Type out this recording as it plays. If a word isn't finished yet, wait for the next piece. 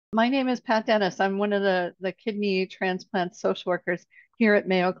My name is Pat Dennis. I'm one of the kidney transplant social workers here at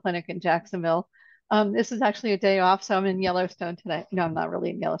Mayo Clinic in Jacksonville. This is actually a day off, so I'm in Yellowstone today. No, I'm not really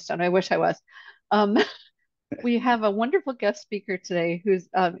in Yellowstone. I wish I was. Um, we have a wonderful guest speaker today who's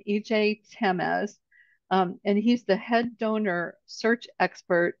EJ Tamez, and he's the head donor search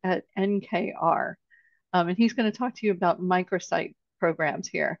expert at NKR. And he's going to talk to you about microsite programs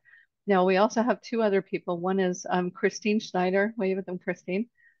here. Now, we also have two other people. One is Christine Schneider. Wave at them, Christine,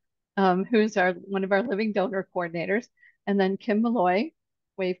 who's our one of our living donor coordinators, and then Kim Malloy,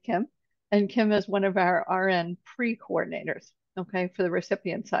 wave Kim, and Kim is one of our RN pre-coordinators, okay, for the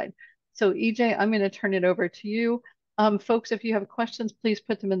recipient side. So EJ, I'm going to turn it over to you. Folks, if you have questions, please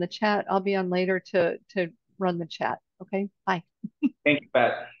put them in the chat. I'll be on later to run the chat. Okay, bye. Thank you,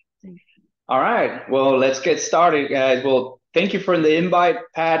 Pat. All right. Well, let's get started, guys. Well, thank you for the invite,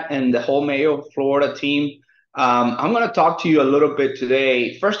 Pat, and the whole Mayo Florida team. I'm going to talk to you a little bit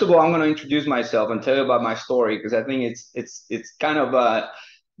today. First of all, I'm going to introduce myself and tell you about my story because I think it's kind of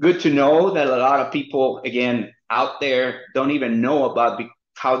good to know that a lot of people, again, out there don't even know about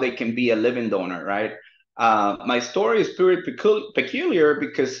how they can be a living donor, right? My story is pretty peculiar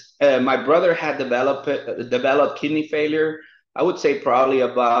because my brother had developed kidney failure. I would say probably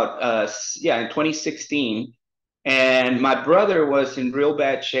about in 2016. And my brother was in real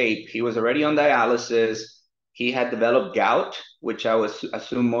bad shape. He was already on dialysis. He had developed gout, which I was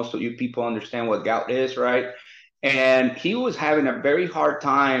assume most of you people understand what gout is, right? And he was having a very hard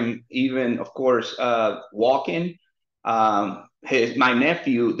time, even of course, walking. My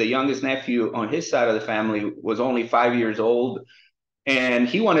nephew, the youngest nephew on his side of the family, was only 5 years old, and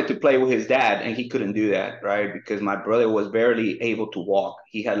he wanted to play with his dad and he couldn't do that, right? Because my brother was barely able to walk.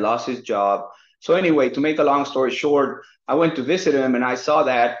 He had lost his job. So anyway, to make a long story short, I went to visit him and I saw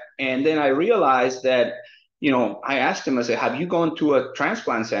that, and then I realized that, I asked him, I said, have you gone to a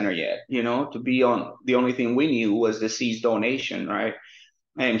transplant center yet? To be on, the only thing we knew was deceased donation, right?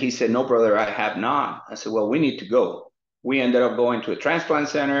 And he said, no, brother, I have not. I said, well, we need to go. We ended up going to a transplant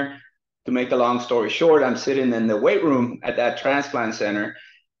center. To make a long story short, I'm sitting in the wait room at that transplant center,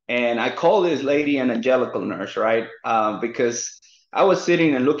 and I called this lady an angelical nurse, right? Because I was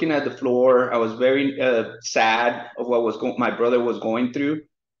sitting and looking at the floor. I was very sad of what my brother was going through.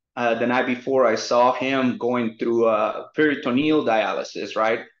 The night before, I saw him going through peritoneal dialysis,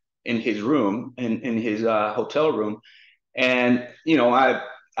 right, in his room, in his hotel room. And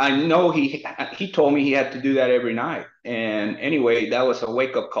I know he told me he had to do that every night. And anyway, that was a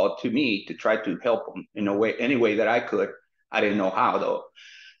wake up call to me to try to help him in a way, any way that I could. I didn't know how though.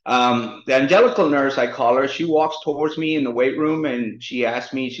 The angelical nurse, I call her, she walks towards me in the weight room and she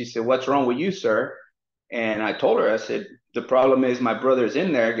asked me, she said, "What's wrong with you, sir?" And I told her, I said, "The problem is my brother's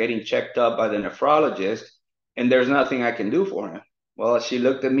in there getting checked up by the nephrologist, and there's nothing I can do for him." Well, she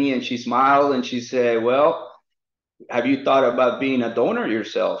looked at me and she smiled and she said, "Well, have you thought about being a donor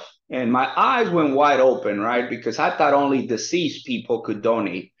yourself?" And my eyes went wide open, right? Because I thought only deceased people could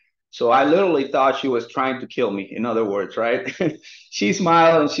donate. So I literally thought she was trying to kill me, in other words, right? She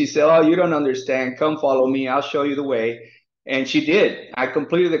smiled and she said, "Oh, you don't understand. Come follow me. I'll show you the way." And she did. I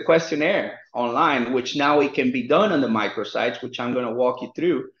completed the questionnaire online, which now it can be done on the microsites, which I'm going to walk you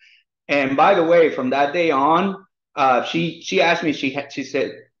through. And by the way, from that day on, she asked me. She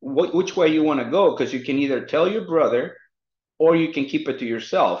said, which way you want to go? Because you can either tell your brother, or you can keep it to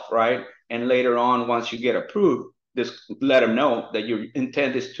yourself, right? And later on, once you get approved, just let him know that your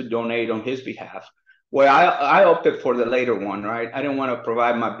intent is to donate on his behalf. Well, I opted for the later one, right? I didn't want to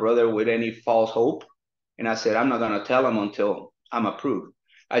provide my brother with any false hope, and I said I'm not going to tell him until I'm approved.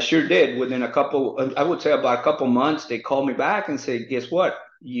 I sure did. Within a couple, I would say about a couple months, they called me back and said, "Guess what?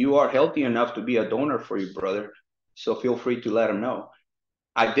 You are healthy enough to be a donor for your brother, so feel free to let him know."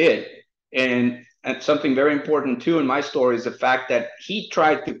 I did. And something very important too in my story is the fact that he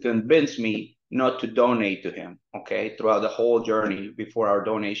tried to convince me not to donate to him, okay, throughout the whole journey before our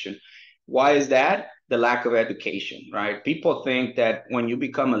donation. Why is that? The lack of education, right? People think that when you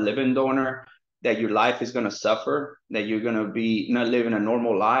become a living donor, that your life is going to suffer, that you're going to be not living a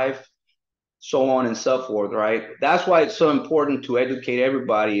normal life, so on and so forth, right? That's why it's so important to educate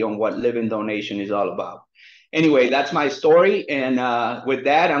everybody on what living donation is all about. Anyway, that's my story. And with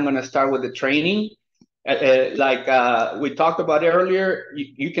that, I'm going to start with the training. Like we talked about earlier,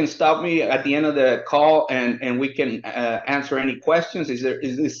 you can stop me at the end of the call and we can answer any questions. Is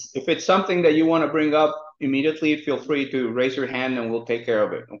this, if it's something that you want to bring up immediately, feel free to raise your hand and we'll take care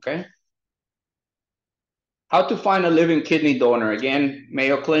of it. Okay. How to find a living kidney donor. Again,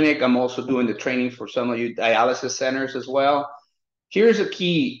 Mayo Clinic. I'm also doing the training for some of you dialysis centers as well. Here's a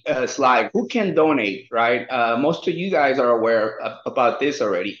key slide. Who can donate, right? Most of you guys are aware about this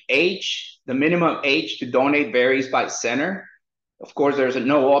already. Age, the minimum age to donate varies by center. Of course, there's a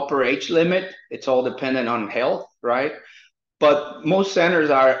no upper age limit. It's all dependent on health, right? But most centers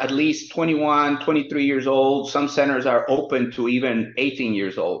are at least 21, 23 years old. Some centers are open to even 18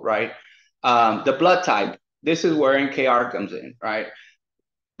 years old, right? The blood type, this is where NKR comes in, right?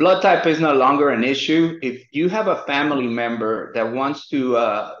 Blood type is no longer an issue. If you have a family member that wants to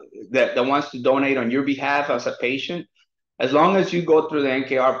that wants to donate on your behalf as a patient, as long as you go through the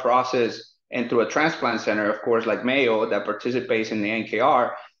NKR process and through a transplant center, of course, like Mayo that participates in the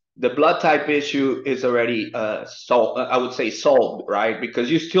NKR, the blood type issue is already solved. I would say solved, right? Because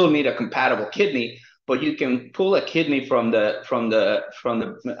you still need a compatible kidney, but you can pull a kidney from the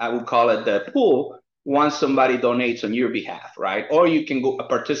I would call it the pool once somebody donates on your behalf, right? Or you can go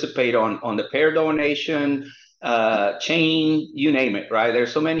participate on the pair donation, chain, you name it, right?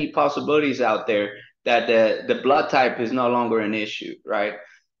 There's so many possibilities out there that the blood type is no longer an issue, right?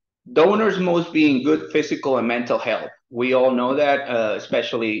 Donors must be in good physical and mental health. We all know that,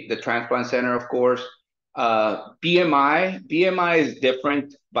 especially the transplant center, of course. BMI is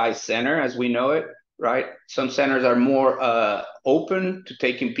different by center as we know it, right? Some centers are more open to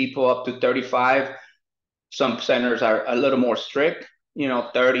taking people up to 35. Some centers are a little more strict,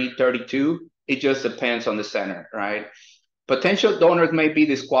 30, 32. It just depends on the center, right? Potential donors may be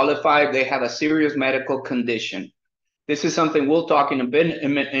disqualified if they have a serious medical condition. This is something we'll talk a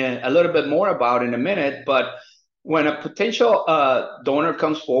little bit more about in a minute, but when a potential donor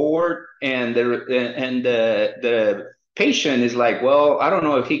comes forward and the patient is like, well, I don't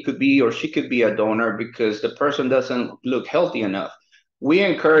know if he could be or she could be a donor because the person doesn't look healthy enough. We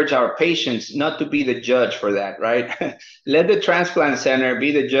encourage our patients not to be the judge for that, right? Let the transplant center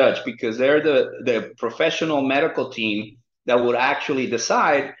be the judge because they're the professional medical team that would actually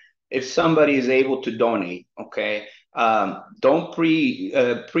decide if somebody is able to donate, okay? Don't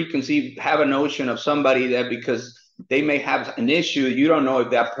preconceive, have a notion of somebody that because they may have an issue, you don't know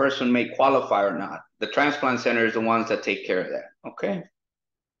if that person may qualify or not. The transplant center is the ones that take care of that, okay?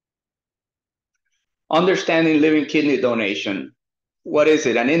 Understanding living kidney donation. What is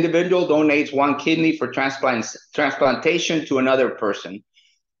it? An individual donates one kidney for transplantation to another person.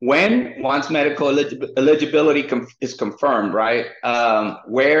 Once medical eligibility is confirmed, right?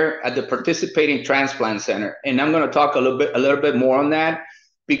 Where at the participating transplant center, and I'm going to talk a little bit more on that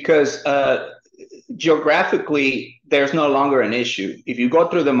because geographically there's no longer an issue. If you go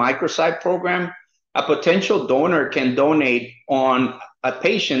through the Microsite program, a potential donor can donate on a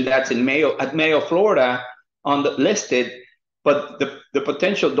patient that's at Mayo, Florida, listed, but the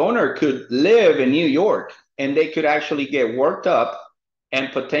potential donor could live in New York, and they could actually get worked up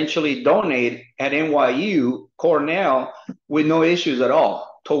and potentially donate at NYU, Cornell, with no issues at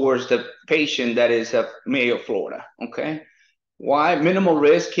all towards the patient that is at Mayo, Florida, okay? Why? Minimal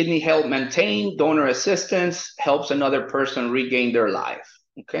risk, kidney health maintained, donor assistance helps another person regain their life,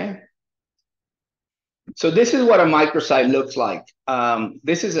 okay? So this is what a microsite looks like.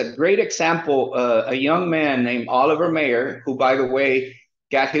 This is a great example, a young man named Oliver Mayer, who, by the way,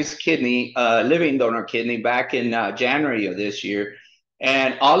 got his kidney, living donor kidney, back in January of this year.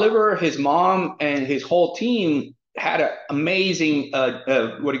 And Oliver, his mom, and his whole team had an amazing,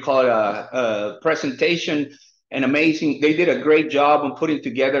 presentation, and amazing. They did a great job on putting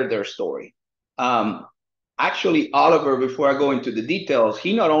together their story. Actually, Oliver, before I go into the details,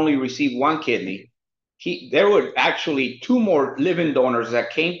 he not only received one kidney, there were actually two more living donors that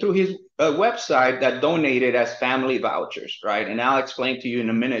came through his website that donated as family vouchers, right? And I'll explain to you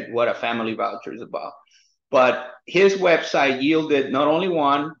in a minute what a family voucher is about. But his website yielded not only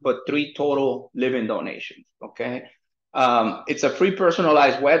one, but three total living donations, okay? It's a free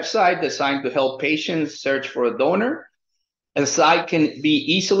personalized website designed to help patients search for a donor. The site can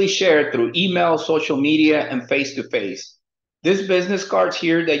be easily shared through email, social media, and face-to-face. This business cards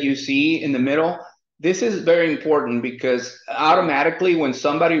here that you see in the middle, this is very important because automatically when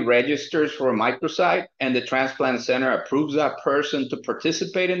somebody registers for a microsite and the transplant center approves that person to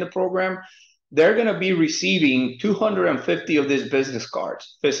participate in the program, they're going to be receiving 250 of these business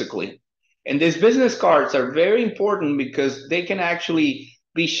cards physically. And these business cards are very important because they can actually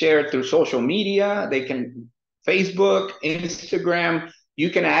be shared through social media. They can Facebook, Instagram.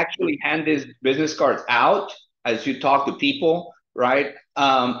 You can actually hand these business cards out as you talk to people, right?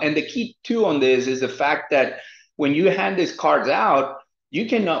 And the key too on this is the fact that when you hand these cards out, you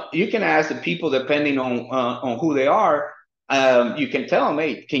can ask the people, depending on who they are, you can tell them,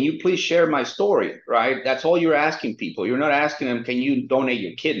 hey, can you please share my story, right? That's all you're asking people. You're not asking them, can you donate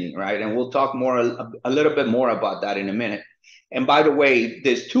your kidney, right? And we'll talk a little bit more about that in a minute. And by the way,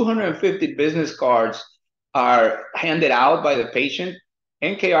 these 250 business cards are handed out by the patient.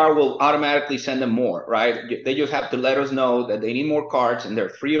 NKR will automatically send them more, right? They just have to let us know that they need more cards and they're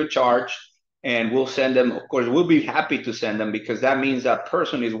free of charge. And we'll send them. Of course, we'll be happy to send them because that means that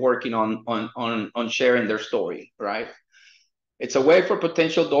person is working on sharing their story, right? It's a way for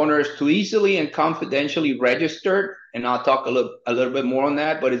potential donors to easily and confidentially register, and I'll talk a little bit more on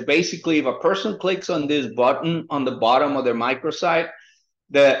that, but it's basically if a person clicks on this button on the bottom of their microsite,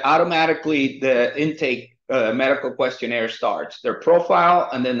 automatically the intake medical questionnaire starts, their profile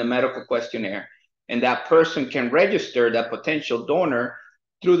and then the medical questionnaire, and that person can register that potential donor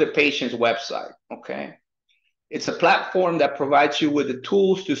through the patient's website, okay? It's a platform that provides you with the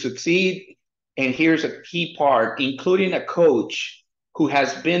tools to succeed. And here's a key part, including a coach who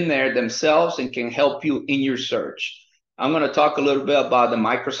has been there themselves and can help you in your search. I'm going to talk a little bit about the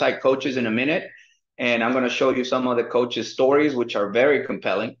Microsite coaches in a minute, and I'm going to show you some of the coaches' stories, which are very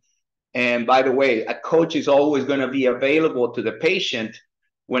compelling. And by the way, a coach is always going to be available to the patient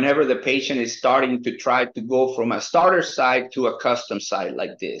whenever the patient is starting to try to go from a starter site to a custom site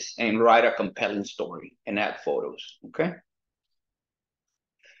like this and write a compelling story and add photos, okay?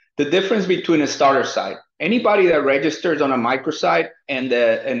 The difference between a starter site, anybody that registers on a microsite and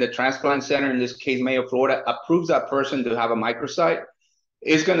the transplant center, in this case, Mayo, Florida, approves that person to have a microsite,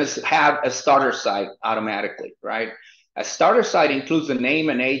 is going to have a starter site automatically, right? A starter site includes the name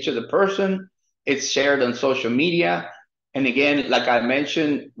and age of the person. It's shared on social media. And again, like I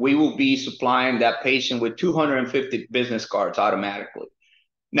mentioned, we will be supplying that patient with 250 business cards automatically.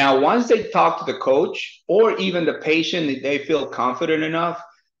 Now, once they talk to the coach or even the patient, if they feel confident enough,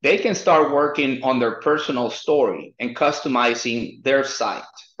 they can start working on their personal story and customizing their site,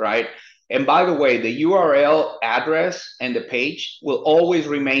 right? And by the way, the URL address and the page will always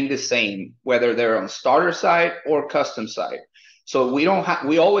remain the same, whether they're on starter site or custom site. So we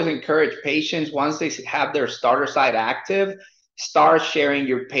always encourage patients, once they have their starter site active, start sharing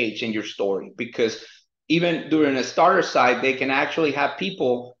your page and your story, because even during a starter site, they can actually have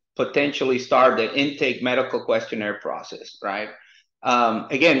people potentially start the intake medical questionnaire process, right?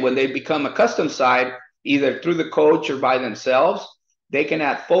 Again, when they become a custom site, either through the coach or by themselves, they can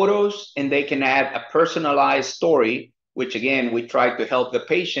add photos and they can add a personalized story, which again, we try to help the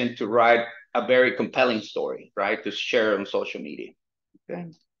patient to write a very compelling story, right? To share on social media,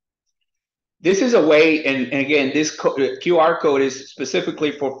 okay? This is a way, and again, this QR code is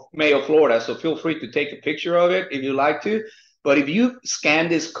specifically for Mayo, Florida, so feel free to take a picture of it if you like to. But if you scan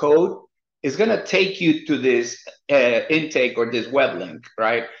this code, it's going to take you to this intake or this web link,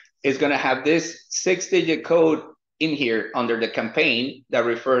 right? It's going to have this 6-digit code in here under the campaign that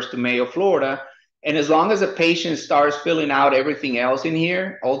refers to Mayo, Florida. And as long as the patient starts filling out everything else in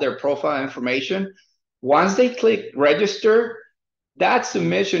here, all their profile information, once they click register, that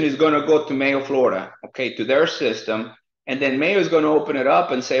submission is going to go to Mayo, Florida, okay, to their system. And then Mayo is going to open it up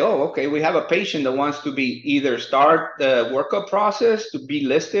and say, oh, okay, we have a patient that wants to be either start the workup process to be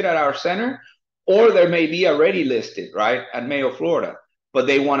listed at our center, or they may be already listed, right, at Mayo, Florida, but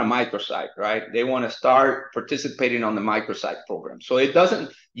they want a microsite, right? They want to start participating on the microsite program. So it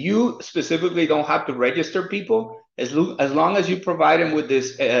doesn't, you specifically don't have to register people. As long as you provide them with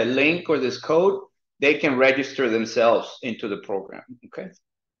this link or this code, they can register themselves into the program, okay?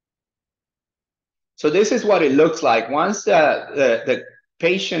 So this is what it looks like. Once the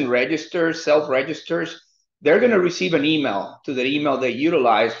patient registers, self-registers, they're going to receive an email to the email they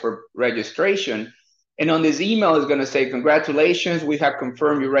utilize for registration. And on this email is going to say, congratulations, we have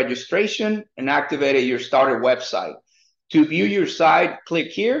confirmed your registration and activated your starter website. To view your site,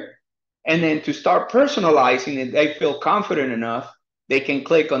 click here. And then to start personalizing it, they feel confident enough, they can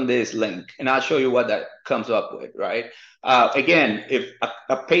click on this link. And I'll show you what that comes up with, right? Again, if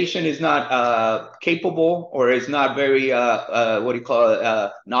a patient is not capable or is not very,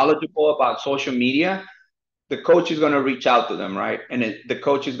 knowledgeable about social media, the coach is going to reach out to them, right? And the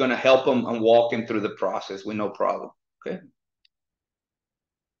coach is going to help them and walk them through the process with no problem, okay?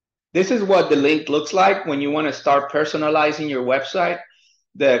 This is what the link looks like when you want to start personalizing your website.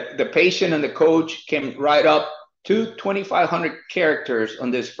 The patient and the coach can write up 2,500 characters on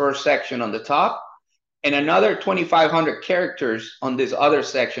this first section on the top, and another 2,500 characters on this other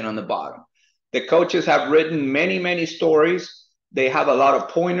section on the bottom. The coaches have written many, many stories. They have a lot of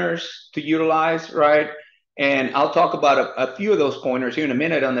pointers to utilize, right? And I'll talk about a few of those pointers here in a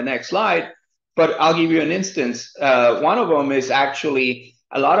minute on the next slide, but I'll give you an instance. One of them is actually,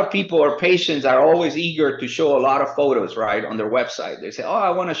 a lot of people or patients are always eager to show a lot of photos, right, on their website. They say, oh,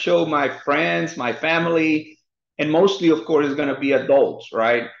 I want to show my friends, my family, and mostly, of course, is going to be adults,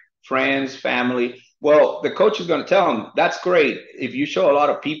 right? Friends, family. Well, the coach is going to tell them that's great. If you show a lot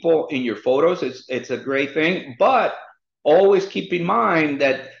of people in your photos, it's a great thing. But always keep in mind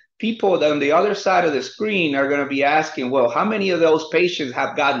that people on the other side of the screen are going to be asking, well, how many of those patients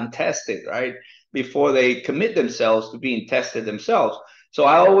have gotten tested, right? Before they commit themselves to being tested themselves. So we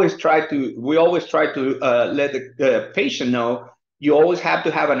always try to let the patient know you always have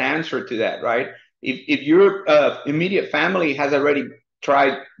to have an answer to that, right? If your immediate family has already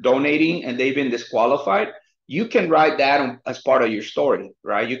tried donating and they've been disqualified, you can write that as part of your story,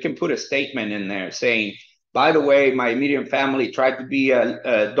 right? You can put a statement in there saying, by the way, my immediate family tried to be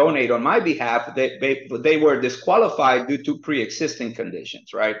donate on my behalf. They were disqualified due to pre-existing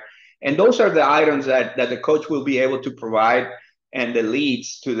conditions, right? And those are the items that the coach will be able to provide and the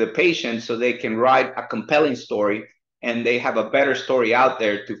leads to the patient so they can write a compelling story and they have a better story out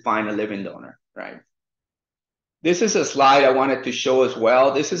there to find a living donor, right? This is a slide I wanted to show as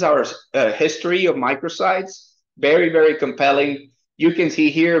well. This is our history of microsites. Very, very compelling. You can see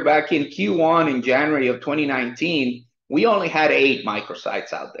here back in Q1 in January of 2019, we only had 8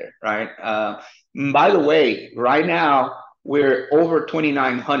 microsites out there, right? By the way, right now, we're over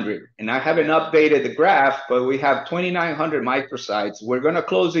 2,900. And I haven't updated the graph, but we have 2,900 microsites. We're going to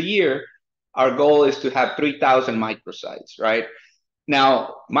close the year. Our goal is to have 3,000 microsites, right?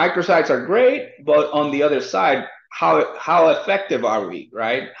 Now, microsites are great, but on the other side, how effective are we,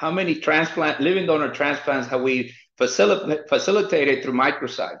 right? How many living donor transplants have we facilitated through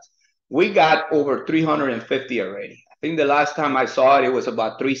microsites? We got over 350 already. I think the last time I saw it, it was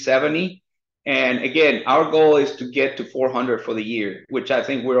about 370. And again, our goal is to get to 400 for the year, which I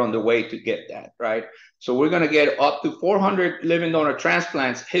think we're on the way to get that, right? So we're going to get up to 400 living donor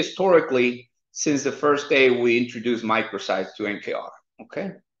transplants historically since the first day we introduced microsites to NKR,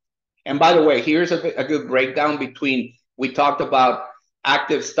 okay? And by the way, here's a good breakdown between, we talked about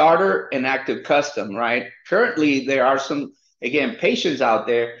active starter and active custom, right? Currently, there are some, again, patients out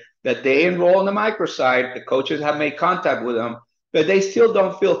there that they enroll in the microsite, the coaches have made contact with them, but they still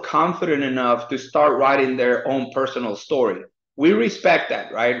don't feel confident enough to start writing their own personal story. We respect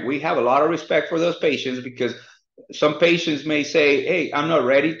that, right? We have a lot of respect for those patients because some patients may say, hey, I'm not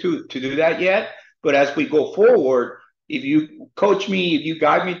ready to do that yet. But as we go forward, if you coach me, if you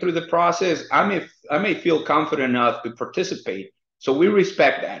guide me through the process, I may feel confident enough to participate. So we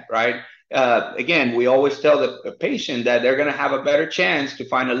respect that, right? Again, we always tell the patient that they're going to have a better chance to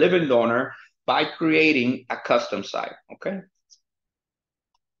find a living donor by creating a custom site, okay?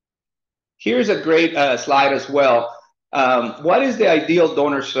 Here's a great slide as well. What is the ideal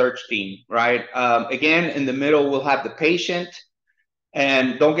donor search team, right? Again, in the middle, we'll have the patient.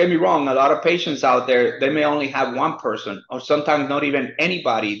 And don't get me wrong, a lot of patients out there, they may only have one person or sometimes not even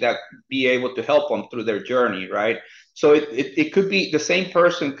anybody that be able to help them through their journey, right? So it could be the same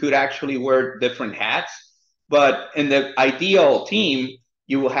person could actually wear different hats, but in the ideal team,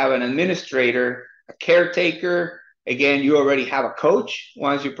 you will have an administrator, a caretaker. Again, you already have a coach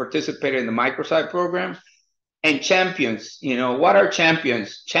once you participate in the microsite program. And champions, you know, what are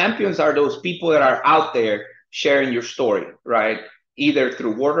champions? Champions are those people that are out there sharing your story, right? Either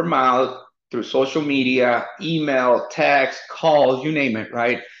through word of mouth, through social media, email, text, calls, you name it,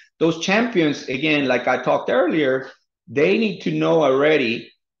 right? Those champions, again, like I talked earlier, they need to know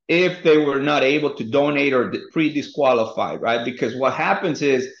already if they were not able to donate or pre-disqualified, right? Because what happens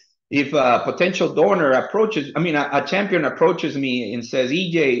is if a potential donor approaches, a champion approaches me and says,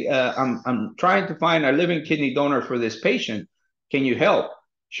 EJ, I'm trying to find a living kidney donor for this patient. Can you help?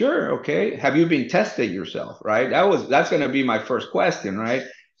 Sure. Okay. Have you been tested yourself? Right. That's going to be my first question. Right.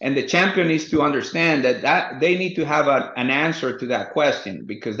 And the champion needs to understand that they need to have an answer to that question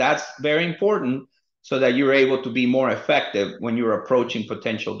because that's very important so that you're able to be more effective when you're approaching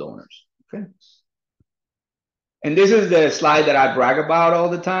potential donors. Okay. And this is the slide that I brag about all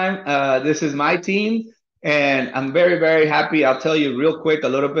the time. This is my team. And I'm very, very happy. I'll tell you real quick a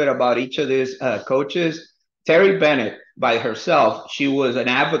little bit about each of these coaches. Terry Bennett, by herself, she was an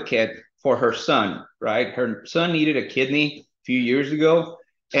advocate for her son, right? Her son needed a kidney a few years ago,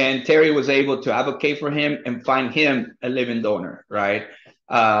 and Terry was able to advocate for him and find him a living donor, right?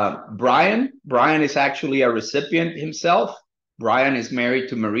 Brian is actually a recipient himself. Brian is married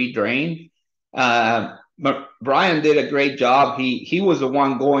to Marie Drain. Brian did a great job. He was the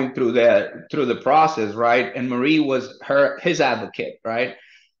one going through the process, right? And Marie was his advocate, right?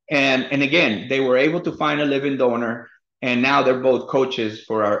 And again, they were able to find a living donor, and now they're both coaches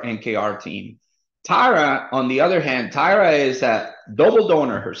for our NKR team. Tyra, on the other hand, Tyra is a double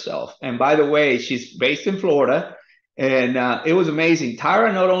donor herself. And by the way, she's based in Florida, and it was amazing.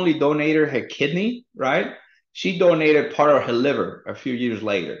 Tyra not only donated her kidney, right? She donated part of her liver a few years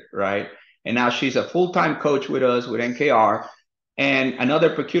later, right? and now she's a full-time coach with us with NKR. And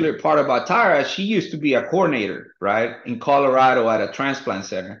another peculiar part about Tyra, she used to be a coordinator, right, in Colorado at a transplant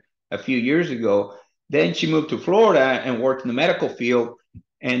center a few years ago. Then she moved to Florida and worked in the medical field.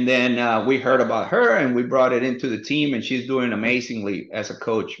 And then we heard about her and we brought it into the team, and she's doing amazingly as a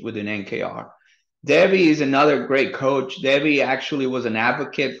coach within NKR. Debbie is another great coach. Debbie actually was an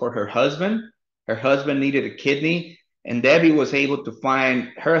advocate for her husband. Her husband needed a kidney, and Debbie was able to find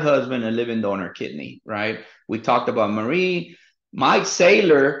her husband a living donor kidney, right? We talked about Marie. Mike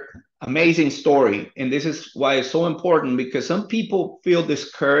Saylor, amazing story. And this is why it's so important, because some people feel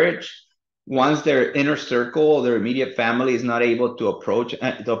discouraged once their inner circle, their immediate family is not able to approach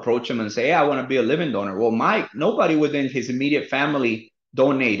them and say, hey, I want to be a living donor. Well, Mike, nobody within his immediate family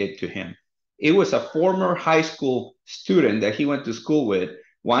donated to him. It was a former high school student that he went to school with.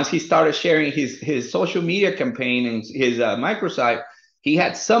 Once he started sharing his social media campaign and his microsite, he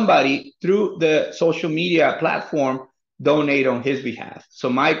had somebody through the social media platform donate on his behalf. So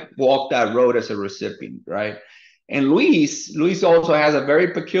Mike walked that road as a recipient, right? And Luis also has a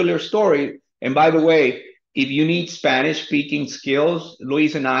very peculiar story. And by the way, if you need Spanish speaking skills,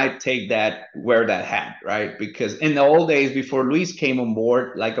 Luis and I wear that hat, right? Because in the old days, before Luis came on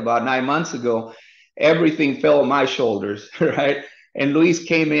board, like about 9 months ago, everything fell on my shoulders, right? And Luis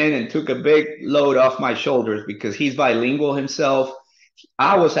came in and took a big load off my shoulders because he's bilingual himself.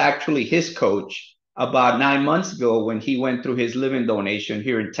 I was actually his coach about 9 months ago when he went through his living donation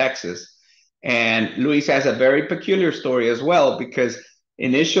here in Texas. And Luis has a very peculiar story as well, because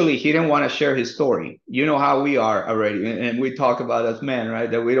initially he didn't want to share his story. You know how we are already. And we talk about as men,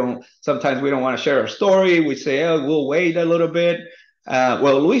 right? That sometimes we don't want to share our story. We say, oh, we'll wait a little bit.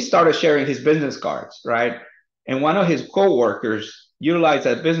 Well, Luis started sharing his business cards, right? And one of his coworkers utilized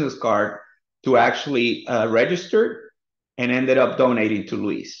that business card to actually register and ended up donating to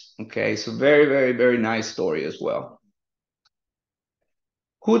Luis. Okay, so very, very, very nice story as well.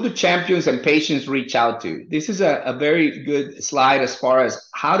 Who do champions and patients reach out to? This is a very good slide as far as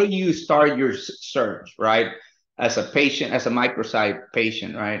how do you start your search, right? As a patient, as a microsite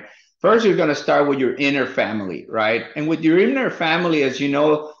patient, right? First, you're going to start with your inner family, right? And with your inner family, as you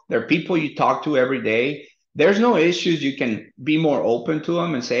know, there are people you talk to every day. There's no issues. You can be more open to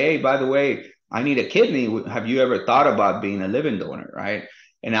them and say, hey, by the way, I need a kidney. Have you ever thought about being a living donor, right?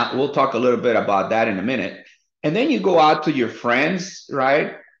 And we'll talk a little bit about that in a minute. And then you go out to your friends,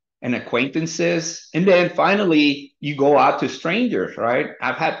 right? And acquaintances. And then finally, you go out to strangers, right?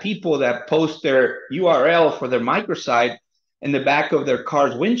 I've had people that post their URL for their microsite in the back of their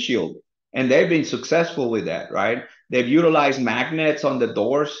car's windshield. And they've been successful with that, right? They've utilized magnets on the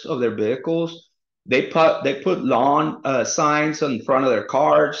doors of their vehicles. They put lawn signs in front of their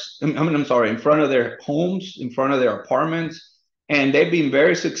cars. In front of their homes, in front of their apartments. And they've been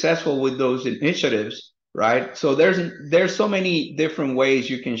very successful with those initiatives, right? So there's so many different ways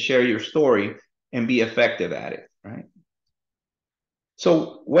you can share your story and be effective at it, right?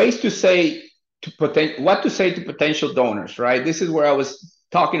 So ways to say what to say to potential donors, right? This is where I was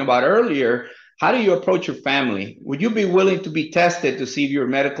talking about earlier. How do you approach your family? Would you be willing to be tested to see if you're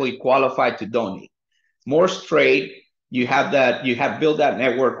medically qualified to donate? More straight, you have built that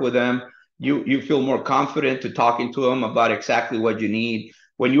network with them. You feel more confident to talking to them about exactly what you need.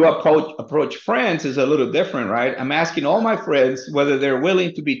 When you approach friends, is a little different, right? I'm asking all my friends whether they're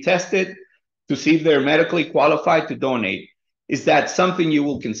willing to be tested to see if they're medically qualified to donate. Is that something you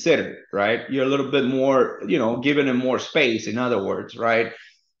will consider, right? You're a little bit more, giving them more space, in other words, right?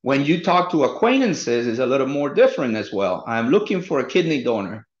 When you talk to acquaintances, it's a little more different as well. I'm looking for a kidney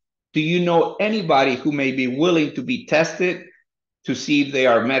donor. Do you know anybody who may be willing to be tested to see if they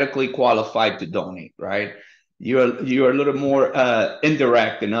are medically qualified to donate, right? You're a little more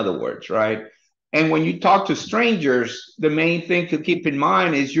indirect, in other words, right? And when you talk to strangers, the main thing to keep in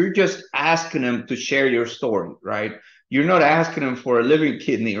mind is you're just asking them to share your story, right? You're not asking them for a living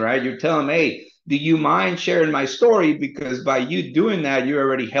kidney, right? You're telling them, hey, do you mind sharing my story? Because by you doing that, you're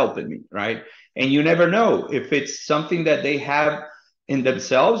already helping me, right? And you never know if it's something that they have in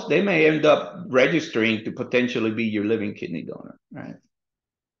themselves, they may end up registering to potentially be your living kidney donor, right?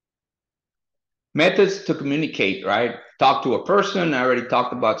 Methods to communicate, right? Talk to a person. I already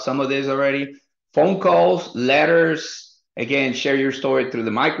talked about some of this already. Phone calls, letters. Again, share your story through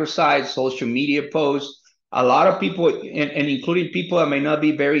the microsite, social media posts. A lot of people, and including people that may not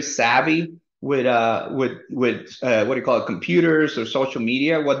be very savvy with what do you call it, computers or social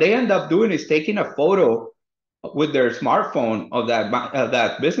media. What they end up doing is taking a photo with their smartphone of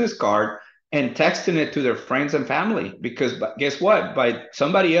that business card and texting it to their friends and family, because guess what? By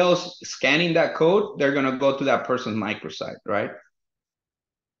somebody else scanning that code, they're going to go to that person's microsite, right?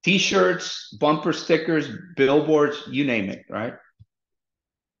 T-shirts, bumper stickers, billboards, you name it, right?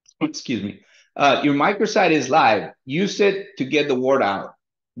 Excuse me. Your microsite is live. Use it to get the word out.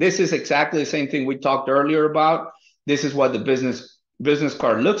 This is exactly the same thing we talked earlier about. This is what the business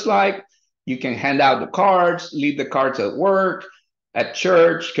card looks like. You can hand out the cards, leave the cards at work, at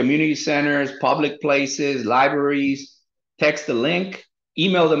church, community centers, public places, libraries, text the link,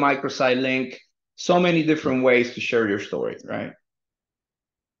 email the microsite link. So many different ways to share your story, right?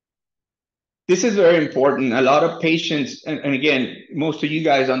 This is very important. A lot of patients, and again, most of you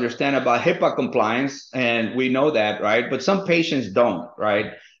guys understand about HIPAA compliance, and we know that, right? But some patients don't,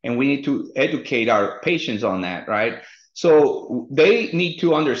 right? And we need to educate our patients on that, right? So they need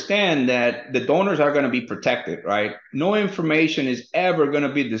to understand that the donors are going to be protected, right? No information is ever going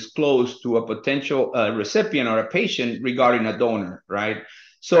to be disclosed to a potential recipient or a patient regarding a donor, right?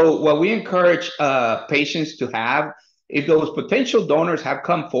 So what we encourage patients to have, if those potential donors have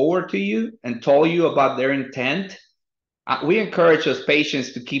come forward to you and told you about their intent, we encourage those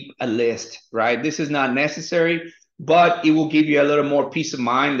patients to keep a list, right? This is not necessary, but it will give you a little more peace of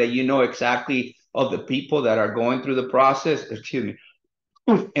mind that you know exactly of the people that are going through the process, excuse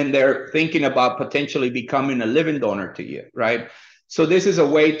me, and they're thinking about potentially becoming a living donor to you, right? So this is a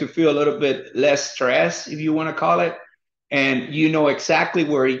way to feel a little bit less stress, if you want to call it, and you know exactly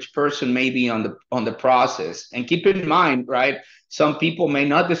where each person may be on the process. And keep in mind, right, some people may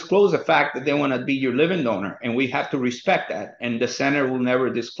not disclose the fact that they want to be your living donor, and we have to respect that, and the center will never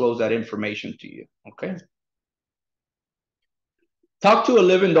disclose that information to you. Okay. Talk to a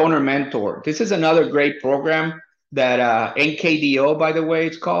living donor mentor. This is another great program that NKDO, by the way,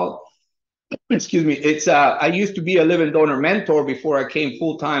 it's called. Excuse me. It's I used to be a living donor mentor before I came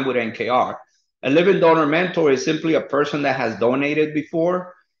full time with NKR. A living donor mentor is simply a person that has donated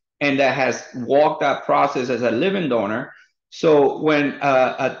before and that has walked that process as a living donor. So when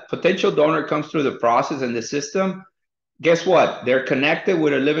a potential donor comes through the process in the system, guess what? They're connected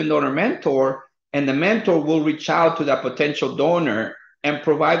with a living donor mentor, and the mentor will reach out to that potential donor and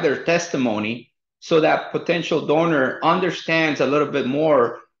provide their testimony so that potential donor understands a little bit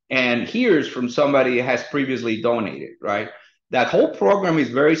more and hears from somebody that has previously donated, right? That whole program is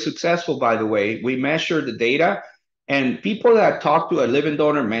very successful, by the way. We measure the data, and people that talk to a living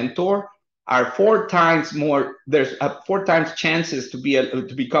donor mentor are 4 times more. There's 4 times chances to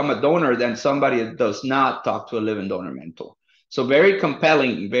become a donor than somebody that does not talk to a living donor mentor. So very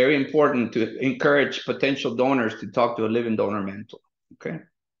compelling, very important to encourage potential donors to talk to a living donor mentor. Okay.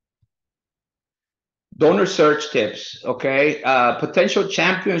 Donor search tips. Okay. Potential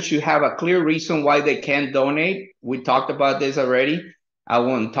champions should have a clear reason why they can't donate. We talked about this already. I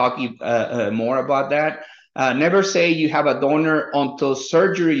won't talk more about that. Never say you have a donor until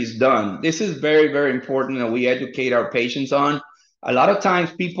surgery is done. This is very, very important that we educate our patients on. A lot of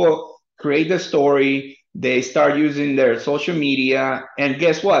times people create the story, they start using their social media, and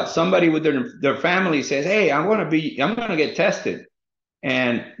guess what? Somebody with their family says, hey, I'm going to get tested.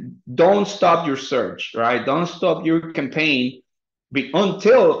 And don't stop your search, right? Don't stop your campaign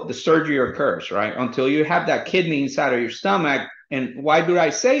until the surgery occurs, right? Until you have that kidney inside of your stomach. And why do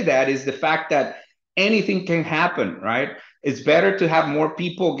I say that is the fact that anything can happen, right? It's better to have more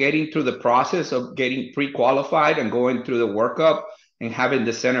people getting through the process of getting pre-qualified and going through the workup and having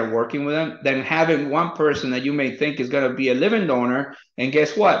the center working with them than having one person that you may think is going to be a living donor. And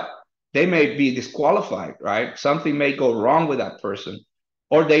guess what? They may be disqualified, right? Something may go wrong with that person.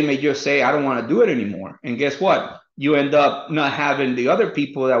 Or they may just say, I don't want to do it anymore. And guess what? You end up not having the other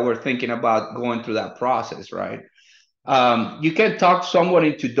people that were thinking about going through that process, right? You can talk someone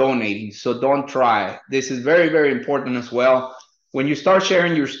into donating, so don't try. This is very, very important as well. When you start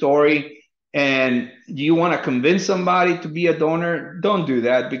sharing your story and you want to convince somebody to be a donor, don't do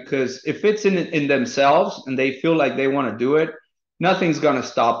that, because if it's in themselves and they feel like they want to do it, nothing's going to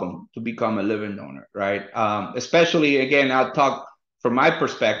stop them to become a living donor, right? Especially, again, I'll talk from my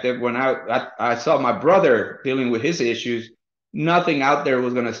perspective. When I saw my brother dealing with his issues, nothing out there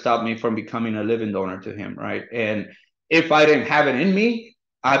was going to stop me from becoming a living donor to him, right? And if I didn't have it in me,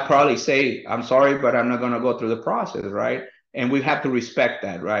 I'd probably say, I'm sorry, but I'm not going to go through the process, right? And we have to respect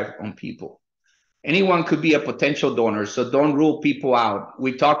that, right, on people. Anyone could be a potential donor, so don't rule people out.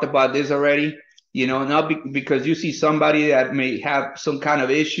 We talked about this already, not because you see somebody that may have some kind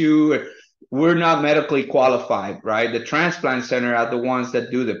of issue. We're not medically qualified, right? The transplant center are the ones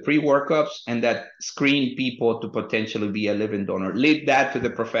that do the pre-workups and that screen people to potentially be a living donor. Leave that to the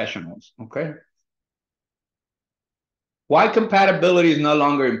professionals, okay? Why compatibility is no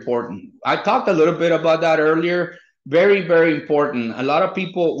longer important. I talked a little bit about that earlier. Very, very important. A lot of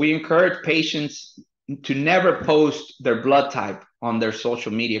people, we encourage patients to never post their blood type on their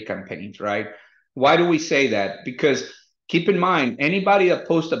social media campaigns, right? Why do we say that? Because keep in mind, anybody that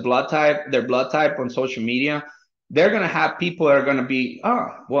posts their blood type on social media, they're going to have people that are going to be, oh,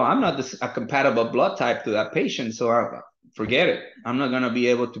 well, I'm not a compatible blood type to that patient, so forget it. I'm not going to be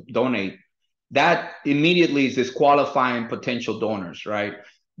able to donate. That immediately is disqualifying potential donors, right?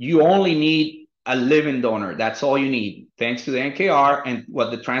 You only need a living donor. That's all you need. Thanks to the NKR and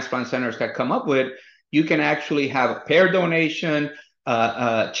what the transplant centers have come up with, you can actually have a pair donation,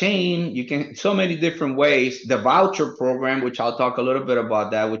 chain. You can so many different ways. The voucher program, which I'll talk a little bit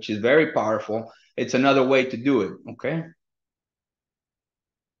about that, which is very powerful. It's another way to do it. Okay.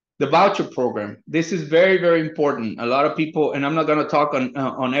 The voucher program. This is very, very important. A lot of people, and I'm not going to talk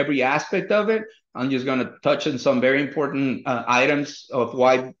on every aspect of it. I'm just going to touch on some very important items of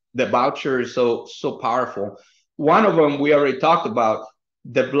why the voucher is so powerful. One of them we already talked about,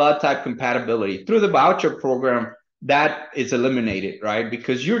 the blood type compatibility. Through the voucher program, that is eliminated, right?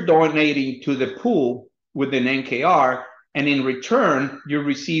 Because you're donating to the pool within NKR, and in return, you're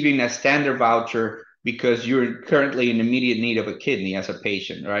receiving a standard voucher because you're currently in immediate need of a kidney as a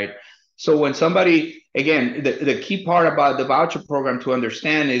patient, right? So when somebody, again, the key part about the voucher program to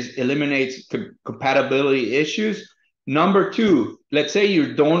understand is eliminates compatibility issues. Number two, let's say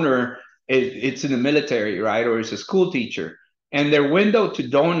your donor, it's in the military, right? Or it's a school teacher, and their window to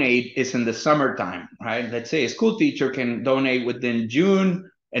donate is in the summertime, right? Let's say a school teacher can donate within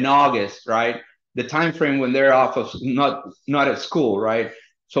June and August, right? The time frame when they're off of not at school, right?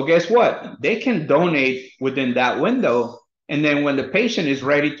 So guess what? They can donate within that window. And then when the patient is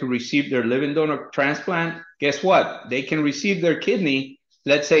ready to receive their living donor transplant, guess what? They can receive their kidney,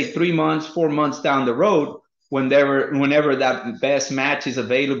 let's say 3 months, 4 months down the road, whenever that best match is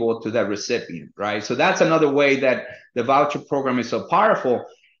available to that recipient, right? So that's another way that the voucher program is so powerful.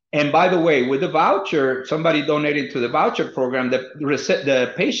 And by the way, with the voucher, somebody donated to the voucher program,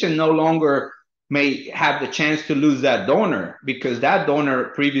 the patient no longer may have the chance to lose that donor because that donor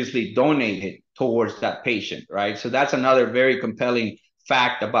previously donated towards that patient, right? So that's another very compelling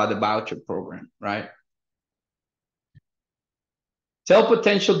fact about the voucher program, right? Tell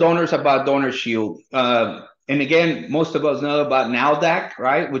potential donors about Donor Shield. And again, most of us know about NALDAC,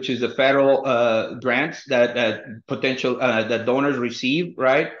 right? Which is the federal grants that potential that donors receive,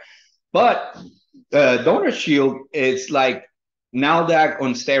 right? But Donor Shield is like NALDAC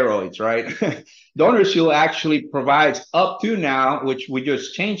on steroids, right? Donor Shield actually provides up to now, which we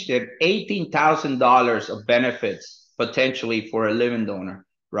just changed it, $18,000 of benefits potentially for a living donor,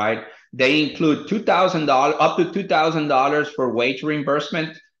 right? They include $2,000, up to $2,000 for wage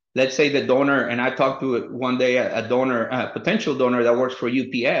reimbursement. Let's say the donor, and I talked to one day a donor, a potential donor that works for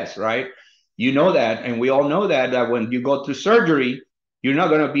UPS, right? You know that, and we all know that when you go through surgery, you're not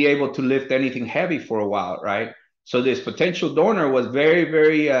going to be able to lift anything heavy for a while, right? So this potential donor was very,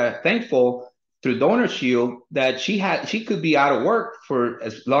 very thankful through Donor Shield that she could be out of work for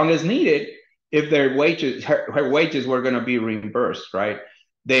as long as needed if their wages, her wages were going to be reimbursed, right?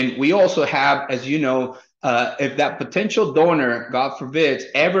 Then we also have, as you know, if that potential donor, God forbid,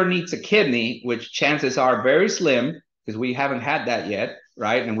 ever needs a kidney, which chances are very slim because we haven't had that yet,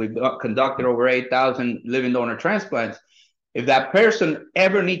 right? And we've conducted over 8,000 living donor transplants. If that person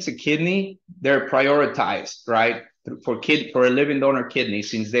ever needs a kidney, they're prioritized, right? For a living donor kidney,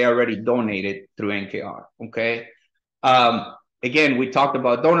 since they already donated through NKR. Okay. Again, we talked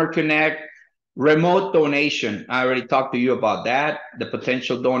about Donor Connect, remote donation. I already talked to you about that. The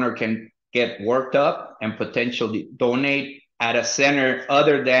potential donor can get worked up and potentially donate at a center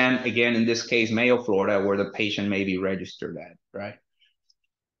other than, again, in this case, Mayo, Florida, where the patient may be registered at, right?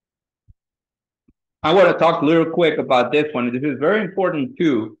 I want to talk a little quick about this one. This is very important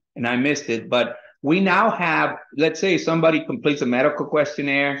too, and I missed it, but we now have, let's say somebody completes a medical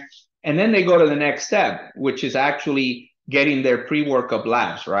questionnaire, and then they go to the next step, which is actually getting their pre-workup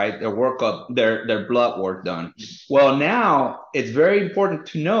labs, right? Their workup, their blood work done. Well, now it's very important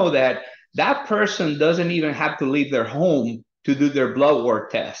to know that that person doesn't even have to leave their home to do their blood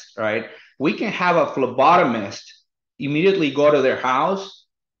work test, right? We can have a phlebotomist immediately go to their house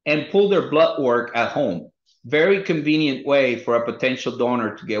and pull their blood work at home. Very convenient way for a potential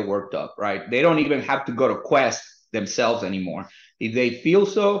donor to get worked up, right? They don't even have to go to Quest themselves anymore. If they feel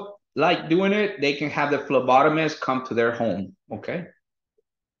so like doing it, they can have the phlebotomist come to their home, okay?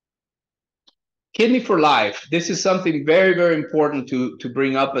 Kidney for Life. This is something very, very important to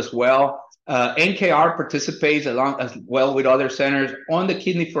bring up as well. NKR participates along as well with other centers on the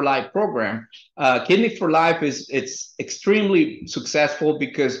Kidney for Life program. Kidney for Life it's extremely successful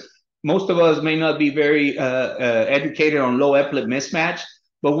because most of us may not be very educated on low eplip mismatch,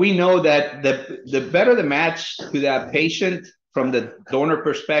 but we know that the better the match to that patient, from the donor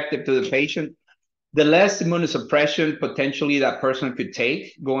perspective to the patient, the less immunosuppression potentially that person could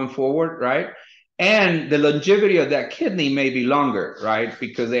take going forward, right? And the longevity of that kidney may be longer, right?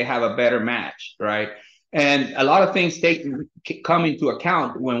 Because they have a better match, right? And a lot of things come into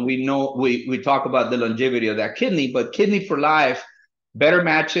account when we talk about the longevity of that kidney, but kidney for life, better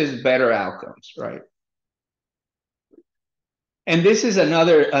matches, better outcomes, right? And this is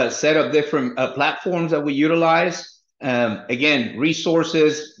another set of different platforms that we utilize. Again,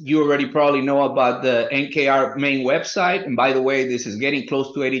 resources, you already probably know about the NKR main website. And by the way, this is getting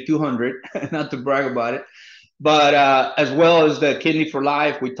close to 8,200, not to brag about it, but as well as the Kidney for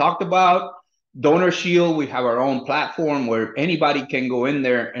Life we talked about. Donor Shield, we have our own platform where anybody can go in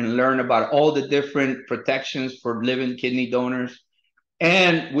there and learn about all the different protections for living kidney donors.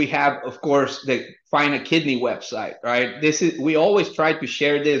 And we have, of course, the Find a Kidney website, right? We always try to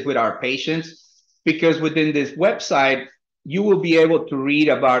share this with our patients because within this website, you will be able to read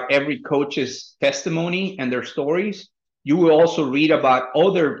about every coach's testimony and their stories. You will also read about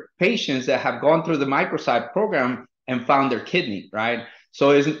other patients that have gone through the Microsite program and found their kidney, right?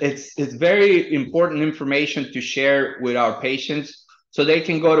 So it's very important information to share with our patients so they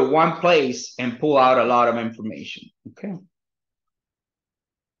can go to one place and pull out a lot of information, okay?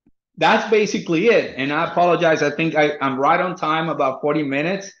 That's basically it. And I apologize. I think I'm right on time, about 40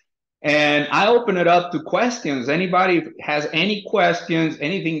 minutes. And I open it up to questions. Anybody has any questions,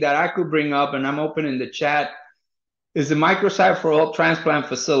 anything that I could bring up, and I'm open in the chat. Is the Microsite for all transplant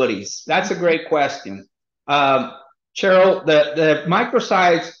facilities? That's a great question. Cheryl, the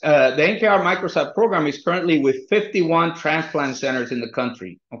Microsites, the NKR Microsite program is currently with 51 transplant centers in the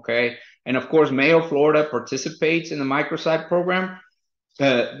country, okay? And of course, Mayo, Florida participates in the Microsite program.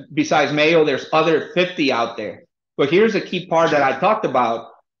 Besides Mayo, there's other 50 out there. But here's the key part that I talked about.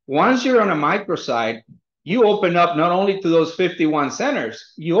 Once you're on a Microsite, you open up not only to those 51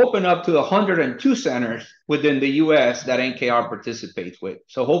 centers, you open up to 102 centers within the US that NKR participates with.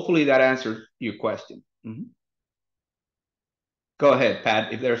 So hopefully that answers your question. Mm-hmm. Go ahead,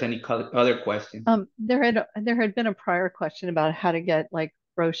 Pat, if there's any other questions. There had been a prior question about how to get like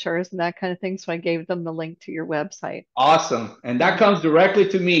brochures and that kind of thing. So I gave them the link to your website. Awesome. And that comes directly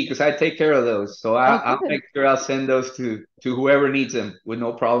to me because I take care of those. So I'll make sure I'll send those to whoever needs them with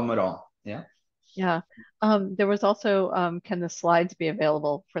no problem at all. Yeah. Yeah. There was also, can the slides be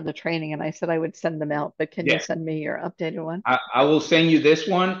available for the training? And I said I would send them out, but can you send me your updated one? I will send you this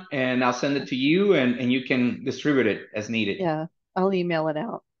one and I'll send it to you and you can distribute it as needed. Yeah, I'll email it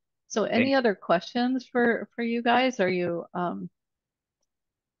out. So any other questions for you guys? Are you,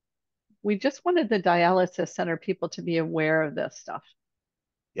 we just wanted the dialysis center people to be aware of this stuff.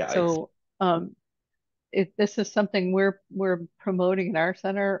 Yeah. So if this is something we're promoting in our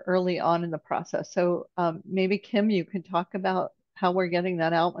center early on in the process. So maybe Kim, you can talk about how we're getting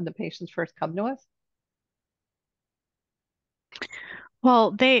that out when the patients first come to us.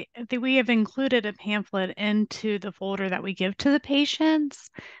 Well, we have included a pamphlet into the folder that we give to the patients,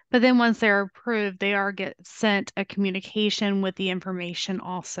 but then once they're approved, they get sent a communication with the information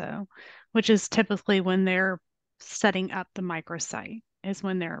also, which is typically when they're setting up the microsite is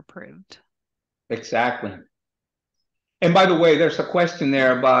when they're approved. Exactly. And by the way, there's a question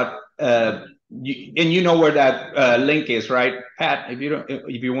there about you know where that link is, right, Pat? If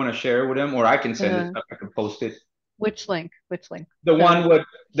you want to share it with them, or I can send it, I can post it. Which link? The one with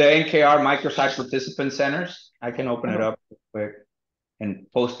the NKR Microsite participant centers. I can open it up real quick and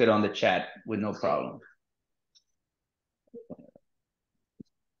post it on the chat with no problem.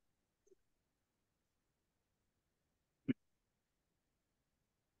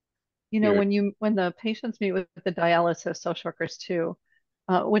 You know, when the patients meet with the dialysis social workers too,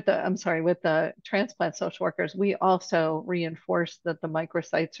 with the transplant social workers, we also reinforce that the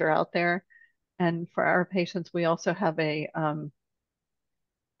microsites are out there. And for our patients, we also have we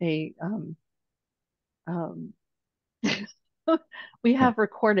have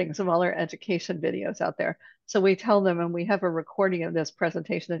recordings of all our education videos out there. So we tell them, and we have a recording of this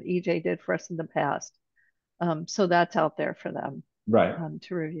presentation that EJ did for us in the past. So that's out there for them, right,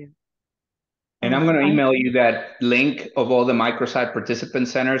 to review. And I'm going to email you that link of all the Microsite participant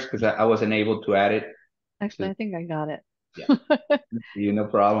centers because I wasn't able to add it. Actually, I think I got it. Yeah, no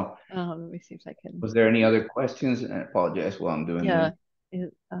problem. Let me see if I can. Was there any other questions? I apologize while I'm doing this.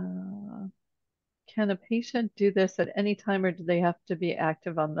 Can a patient do this at any time, or do they have to be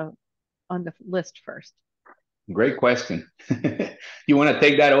active on the list first? Great question. You want to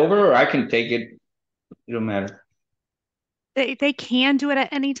take that over, or I can take it? It don't matter. They can do it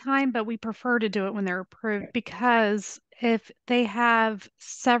at any time, but we prefer to do it when they're approved because if they have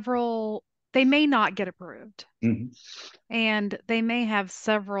several they may not get approved. Mm-hmm. And they may have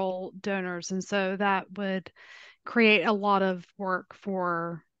several donors. And so that would create a lot of work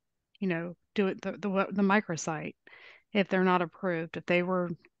for, do it the microsite if they're not approved, if they were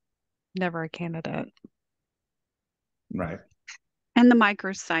never a candidate. Right. And the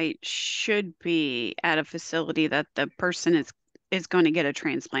microsite should be at a facility that the person is going to get a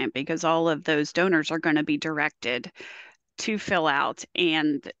transplant, because all of those donors are going to be directed to fill out,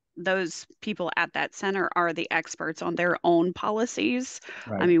 and those people at that center are the experts on their own policies.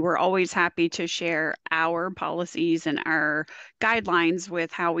 Right. I mean, we're always happy to share our policies and our guidelines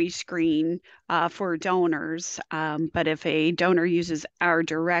with how we screen for donors. But if a donor uses our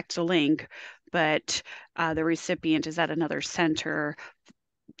direct link, but the recipient is at another center,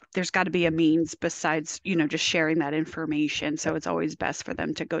 there's got to be a means besides, just sharing that information. So it's always best for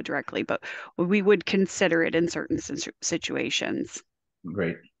them to go directly, but we would consider it in certain situations.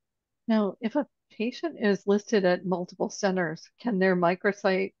 Great. Now, if a patient is listed at multiple centers, can their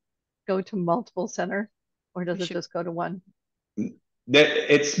microsite go to multiple centers, or does it just go to one?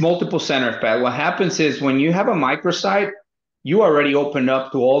 It's multiple centers, Pat. What happens is when you have a microsite, you already open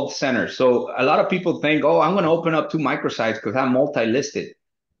up to all the centers. So a lot of people think, oh, I'm going to open up 2 microsites because I'm multi-listed.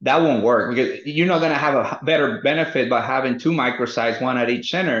 That won't work, because you're not going to have a better benefit by having 2 microsites, one at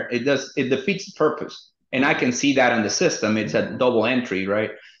each center. It defeats the purpose. And I can see that in the system. It's a double entry, right?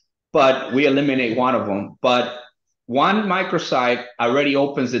 But we eliminate one of them. But one microsite already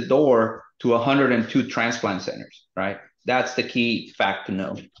opens the door to 102 transplant centers, right? That's the key fact to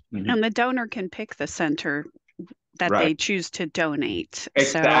know. Mm-hmm. And the donor can pick the center that they choose to donate.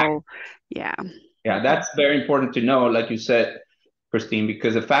 Exactly. So, yeah. Yeah, that's very important to know, like you said, Christine,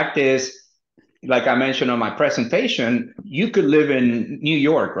 because the fact is, like I mentioned on my presentation, you could live in New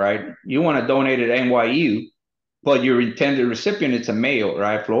York, right? You want to donate at NYU, but your intended recipient is a Mayo,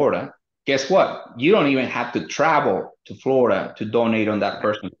 right? Florida. Guess what? You don't even have to travel to Florida to donate on that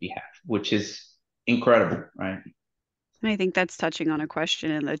person's behalf, which is incredible, right? And I think that's touching on a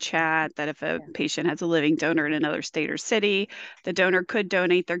question in the chat that if a patient has a living donor in another state or city, the donor could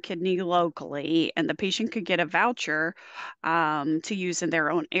donate their kidney locally, and the patient could get a voucher to use in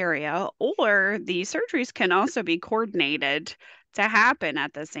their own area, or the surgeries can also be coordinated to happen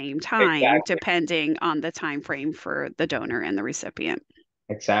at the same time, depending on the time frame for the donor and the recipient.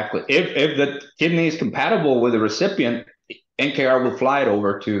 Exactly. If the kidney is compatible with the recipient, NKR will fly it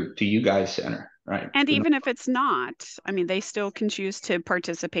over to you guys' center. Right. And even if it's not, I mean, they still can choose to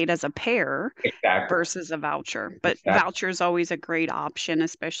participate as a pair versus a voucher. But voucher is always a great option,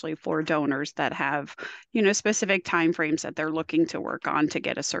 especially for donors that have, specific timeframes that they're looking to work on to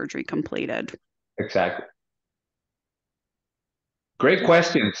get a surgery completed. Exactly. Great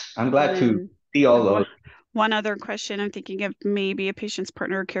questions. I'm glad to see all those. One other question, I'm thinking of maybe a patient's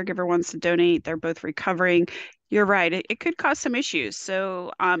partner or caregiver wants to donate. They're both recovering. You're right. It could cause some issues.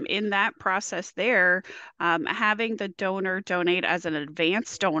 So in that process there, having the donor donate as an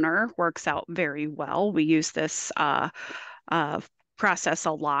advanced donor works out very well. We use this process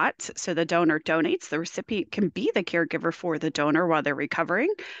a lot. So the donor donates, the recipient can be the caregiver for the donor while they're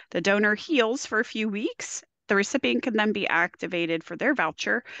recovering. The donor heals for a few weeks. The recipient can then be activated for their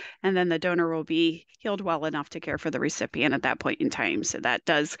voucher, and then the donor will be healed well enough to care for the recipient at that point in time. So that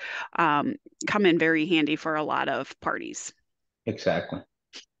does come in very handy for a lot of parties. Exactly.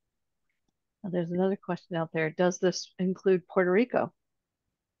 Now, there's another question out there. Does this include Puerto Rico?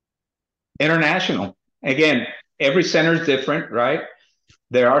 International. Again, every center is different, right?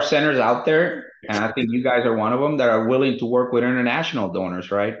 There are centers out there, and I think you guys are one of them, that are willing to work with international donors,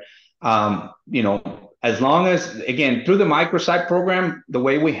 right? As long as, again, through the Microsite program, the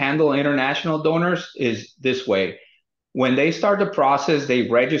way we handle international donors is this way. When they start the process, they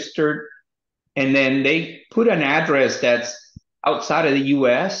registered, and then they put an address that's outside of the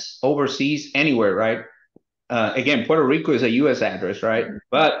U.S., overseas, anywhere, right? Again, Puerto Rico is a U.S. address, right?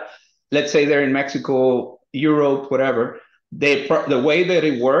 But let's say they're in Mexico, Europe, whatever. The way that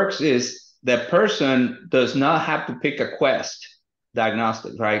it works is the person does not have to pick a Quest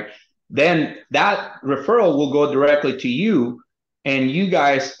diagnostic, right? Then that referral will go directly to you, and you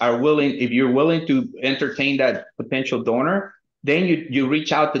guys are willing, if you're willing to entertain that potential donor, then you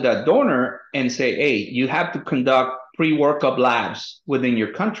reach out to that donor and say, hey, you have to conduct pre-workup labs within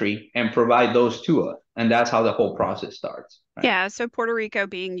your country and provide those to us. And that's how the whole process starts, right? Yeah, so Puerto Rico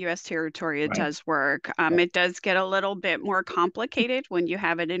being U.S. territory, it does work. It does get a little bit more complicated when you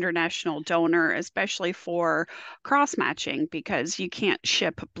have an international donor, especially for cross-matching, because you can't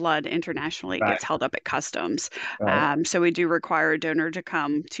ship blood internationally. It gets held up at customs. So we do require a donor to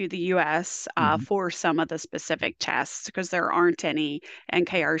come to the U.S. For some of the specific tests, because there aren't any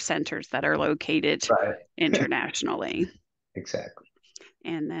NKR centers that are located internationally. Exactly.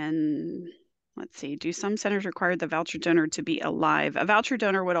 And then let's see, do some centers require the voucher donor to be alive? A voucher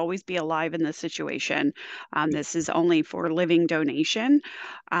donor would always be alive in this situation. This is only for living donation.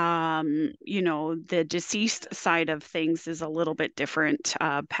 The deceased side of things is a little bit different.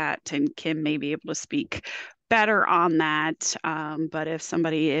 Pat and Kim may be able to speak better on that. But if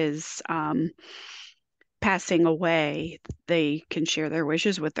somebody is passing away, they can share their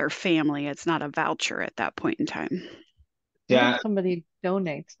wishes with their family. It's not a voucher at that point in time. What if somebody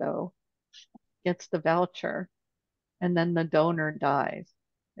donates, though, gets the voucher, and then the donor dies?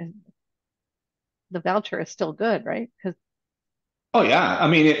 And the voucher is still good, right? Oh yeah, I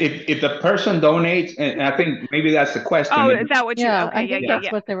mean, if the person donates, and I think maybe that's the question. Oh, is that what you? Yeah, okay, I think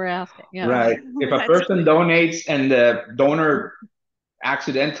that's what they were asking. Yeah. Right. If a person donates and the donor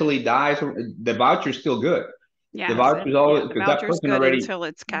accidentally dies, the voucher is still good. Yeah, the voucher is always the voucher's good already, until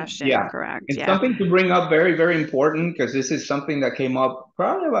it's cashed in. Correct. It's something to bring up, very, very important, because this is something that came up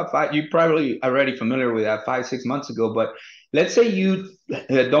probably about you probably already familiar with that 5-6 months ago. But let's say you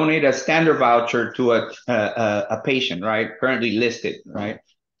donate a standard voucher to a patient, right? Currently listed, right?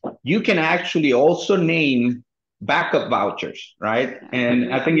 You can actually also name backup vouchers, right?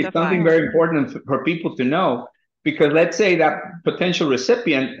 And I think it's something very important for people to know, because let's say that potential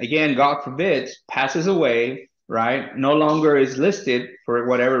recipient, again, God forbid, passes away, right? No longer is listed for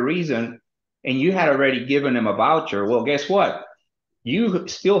whatever reason, and you had already given them a voucher. Well, guess what? You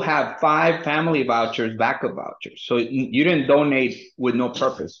still have 5 family vouchers, backup vouchers. So you didn't donate with no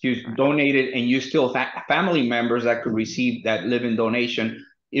purpose. You donated, and you still have family members that could receive that living donation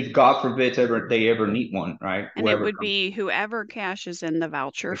if God forbid they ever need one, right? And it would be whoever cashes in the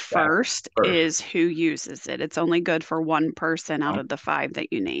voucher first is who uses it. It's only good for one person out of the 5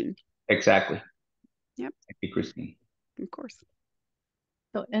 that you name. Exactly. Yep. Thank you, Christine. Of course.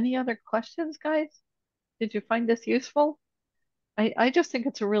 So any other questions, guys? Did you find this useful? I just think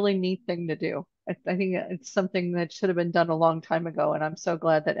it's a really neat thing to do. I think it's something that should have been done a long time ago, and I'm so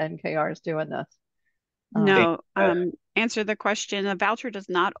glad that NKR is doing this. No, answer the question. A voucher does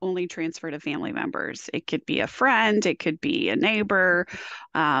not only transfer to family members. It could be a friend, it could be a neighbor,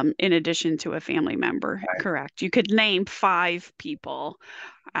 in addition to a family member. Correct. You could name 5 people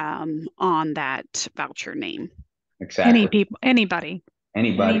on that voucher name. Exactly. Anybody.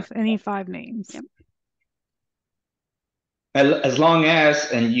 Anybody. Any 5 names. Yep. As long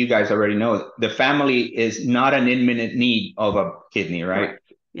as, and you guys already know, the family is not an imminent need of a kidney, right?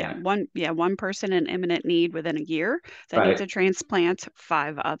 Correct. One person in imminent need within a year that needs a transplant,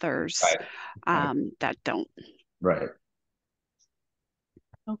 5 others that don't. Right.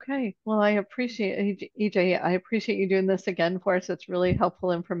 Okay. Well, I appreciate EJ. I appreciate you doing this again for us. It's really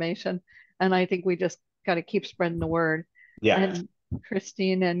helpful information, and I think we just got to keep spreading the word. Yeah. And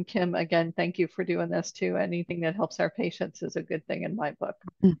Christine and Kim, again, thank you for doing this too. Anything that helps our patients is a good thing in my book.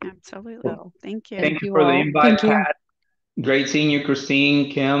 Absolutely. So, thank you. Thank you for the invite, Pat. Great seeing you, Christine,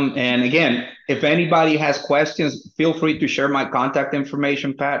 Kim. And again, if anybody has questions, feel free to share my contact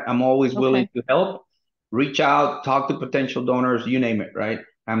information, Pat. I'm always willing to help. Reach out, talk to potential donors, you name it, right?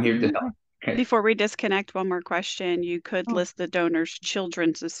 I'm here to help. Okay. Before we disconnect, one more question. You could list the donor's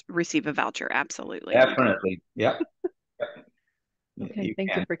children to receive a voucher. Absolutely. Definitely. Yep. Okay.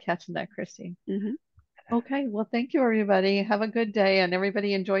 Thank you for catching that, Christine. Okay. Well, thank you, everybody. Have a good day, and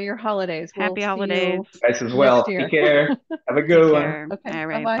everybody enjoy your holidays. Happy holidays. You guys as well. Take care. Have a good one. Okay. All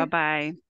right. Bye-bye. Bye-bye.